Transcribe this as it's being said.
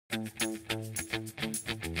Yeah!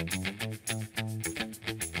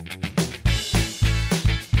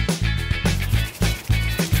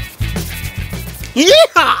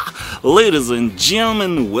 Ladies and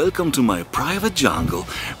gentlemen, welcome to my private jungle.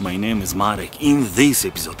 My name is Marek. In this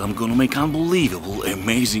episode I'm gonna make unbelievable,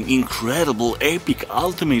 amazing, incredible, epic,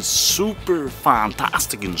 ultimate, super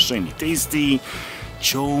fantastic, insanely tasty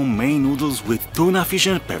chow mein noodles with tuna fish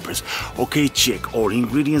and peppers. Okay, check all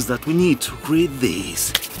ingredients that we need to create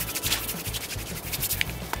this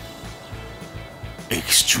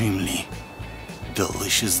extremely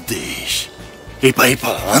delicious dish. Ipa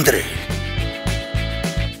ipa, Andre!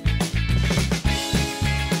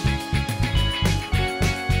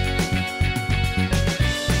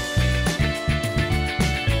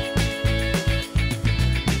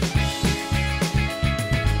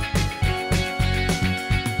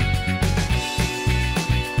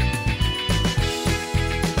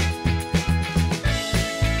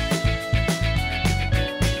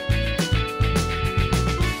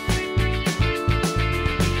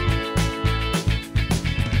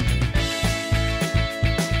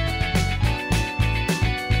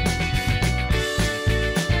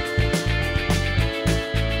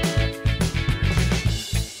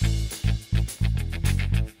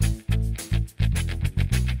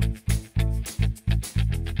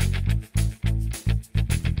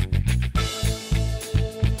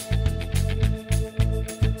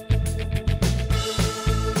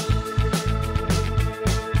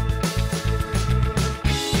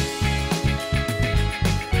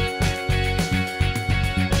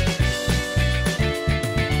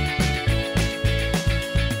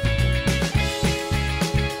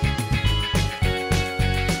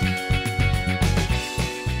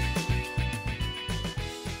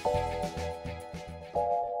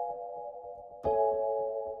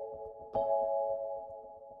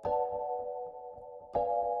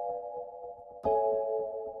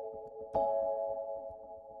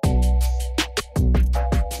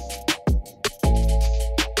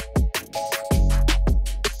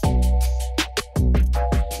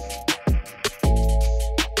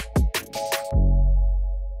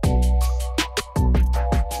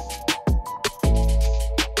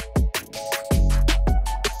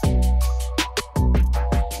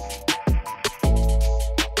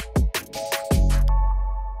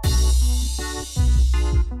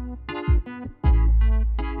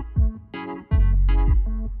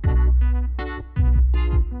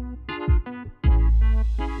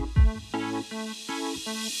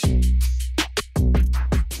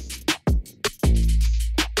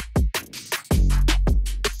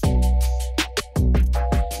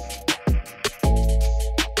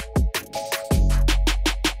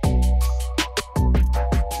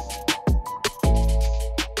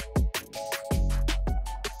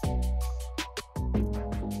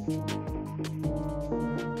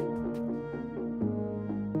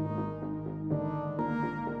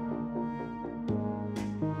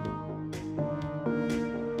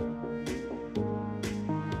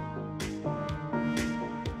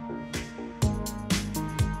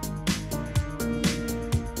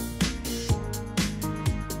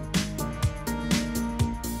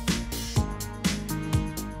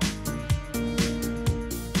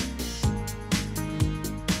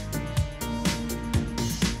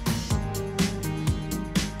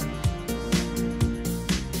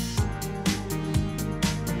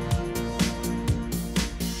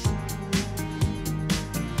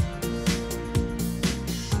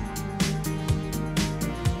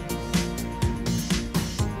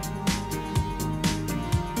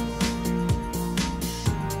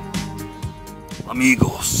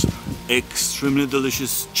 Amigos, extremely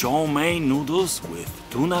delicious chow mein noodles with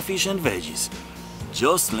tuna fish and veggies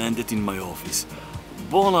just landed in my office.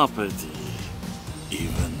 Bon appetit.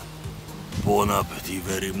 Even bon appetit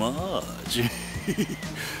very much.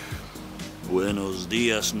 Buenos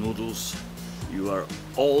dias, noodles. You are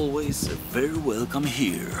always very welcome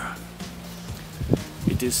here.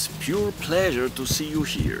 It is pure pleasure to see you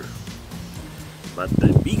here. But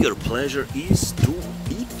the bigger pleasure is to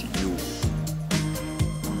eat